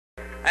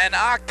An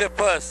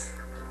octopus.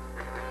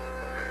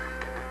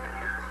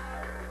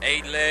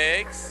 8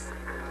 legs.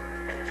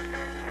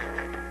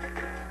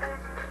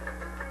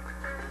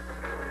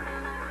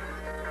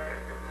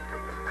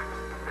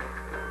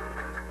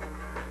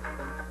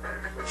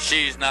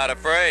 She's not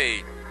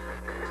afraid.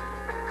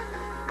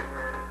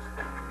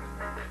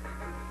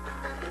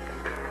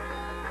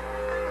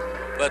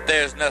 But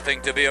there's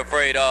nothing to be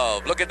afraid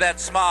of. Look at that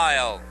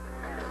smile.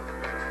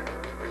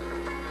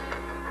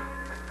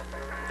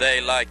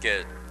 They like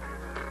it.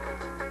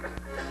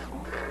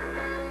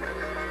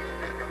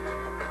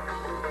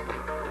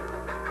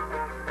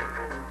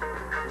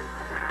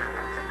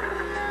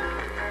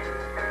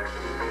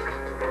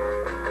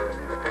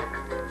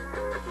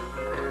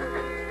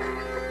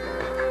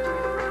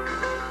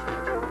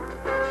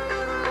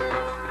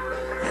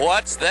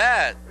 What's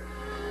that?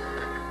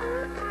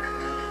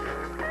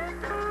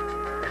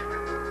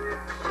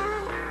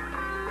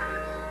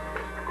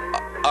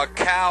 A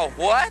cow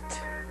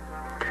what?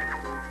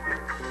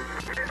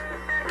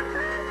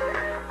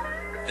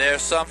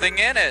 There's something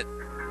in it.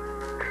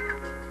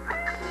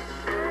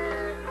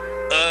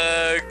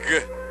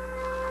 Ugh.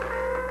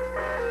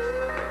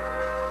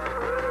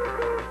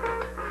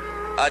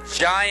 A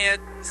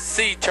giant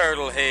sea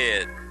turtle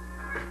head.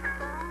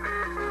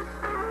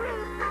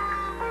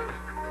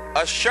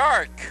 A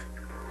shark.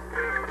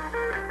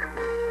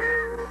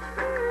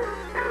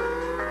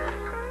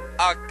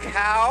 A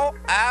cow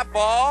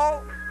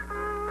eyeball.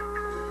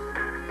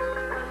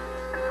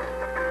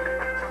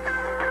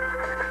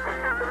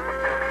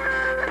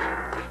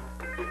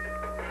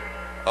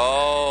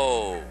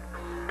 Oh,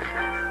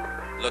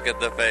 look at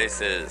the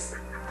faces.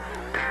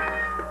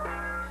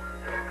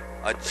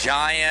 A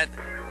giant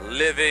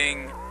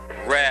living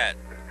rat.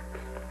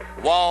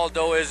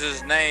 Waldo is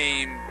his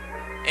name.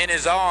 In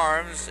his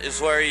arms is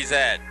where he's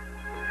at.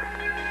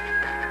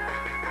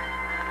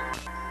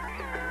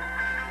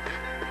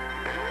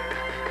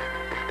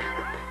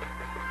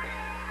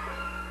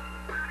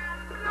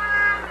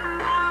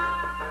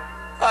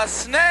 A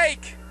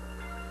snake!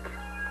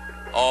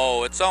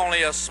 Oh, it's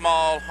only a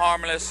small,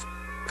 harmless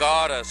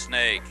garter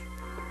snake.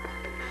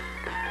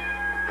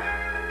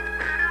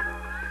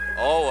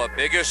 Oh, a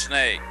bigger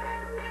snake.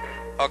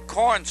 A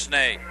corn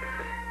snake.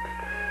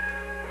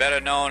 Better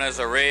known as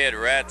a red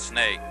rat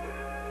snake.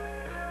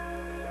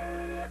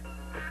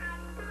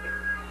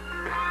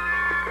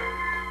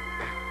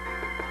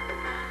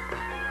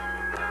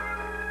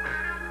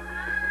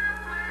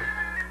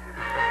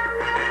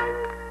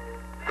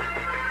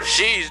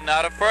 She's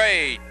not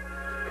afraid.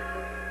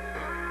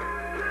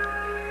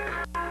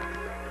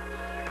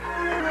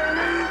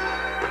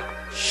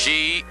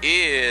 She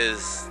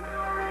is.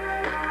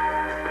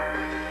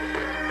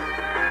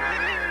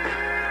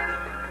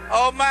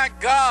 Oh my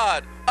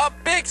God, a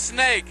big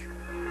snake.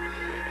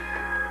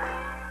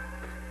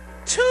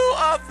 2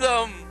 of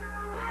them.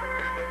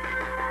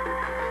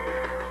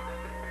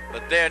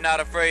 But they're not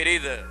afraid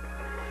either.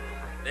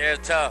 They're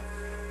tough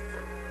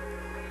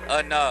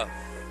enough,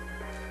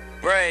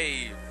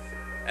 brave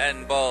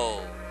and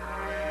bold.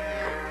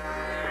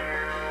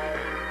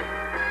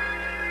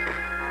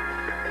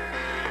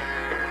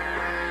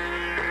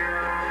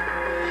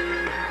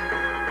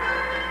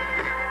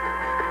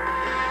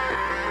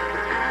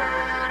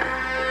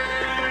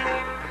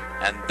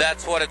 And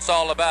that's what it's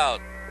all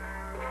about.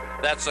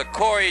 That's a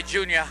Corey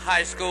Junior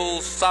High School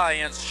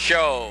science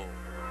show.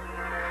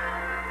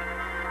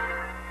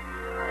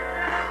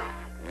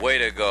 Way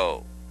to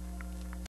go.